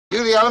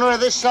You the owner of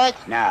this site?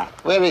 No.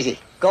 Where is he?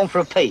 Gone for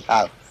a peek.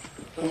 Oh.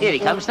 Here he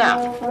comes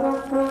now.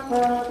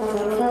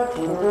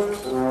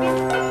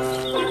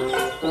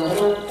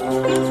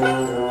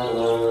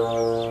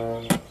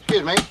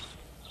 Excuse me.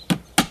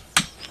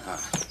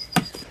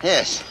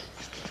 Yes.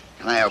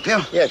 Can I help you?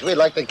 Yes, we'd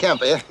like to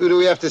camp here. Who do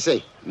we have to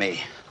see?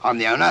 Me. I'm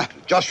the owner,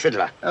 Josh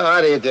Fiddler. Oh,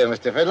 how do you do,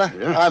 Mr. Fiddler?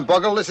 Yeah. I'm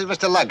Boggle. This is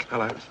Mr. Lugg.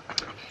 Hello.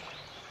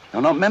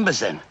 You're not members,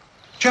 then?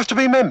 Do you have to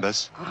be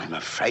members? I'm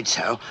afraid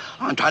so.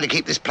 I'm trying to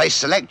keep this place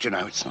select, you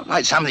know. It's not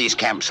like some of these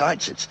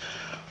campsites. It's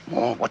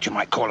more what you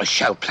might call a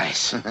show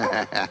place.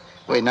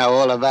 We know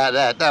all about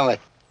that, don't we?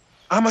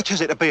 How much is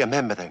it to be a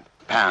member, then?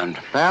 Pound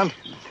Pound?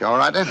 You all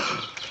right, then?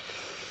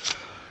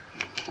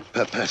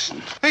 per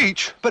person.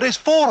 Each? But there's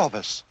 4 of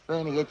us.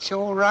 Bernie, it's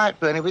all right,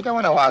 Bernie. We don't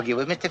want to argue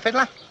with Mr.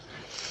 Fiddler.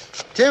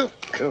 2,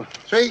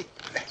 3,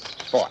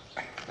 4.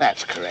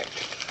 That's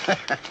correct.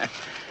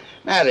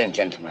 Now then,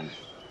 gentlemen,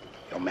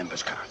 your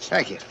members' cards.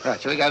 Thank you. Right,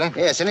 shall we go then?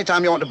 Yes, any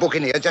time you want to book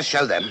in here, just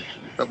show them.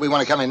 But we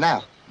want to come in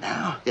now.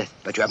 Now? Yes.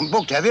 But you haven't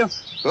booked, have you?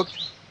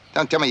 Booked?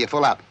 Don't tell me you're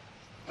full up.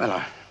 Well,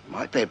 I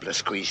might be able to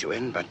squeeze you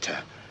in, but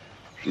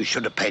you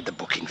should have paid the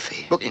booking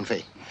fee. Booking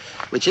fee.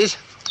 Which is?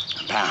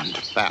 Pound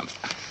Pound.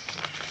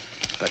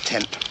 per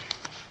tent.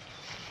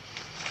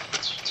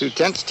 2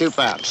 tents,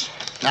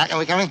 £2. Now can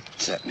we come in?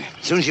 Certainly.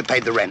 As soon as you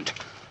paid the rent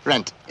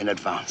Rent. in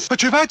advance.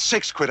 But you've had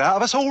 £6 out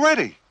of us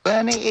already.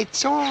 Bernie,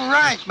 it's all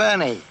right,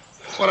 Bernie.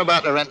 What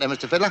about the rent then,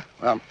 Mr. Fiddler?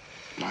 Well,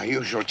 my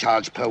usual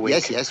charge per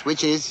week. Yes,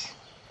 which is?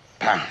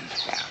 Pound.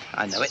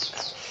 I know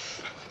it.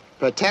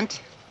 Per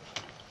tent?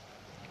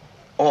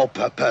 Or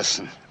per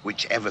person,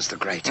 whichever's the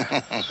greater.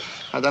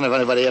 I don't know if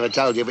anybody ever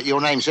told you, but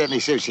your name certainly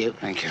suits you.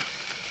 Thank you.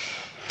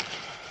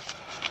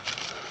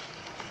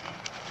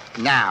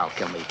 Now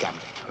can we come?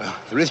 Well,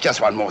 there is just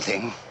one more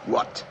thing.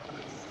 What?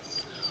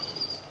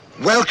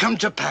 Welcome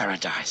to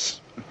paradise.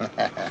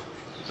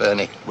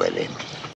 Bernie, we're in.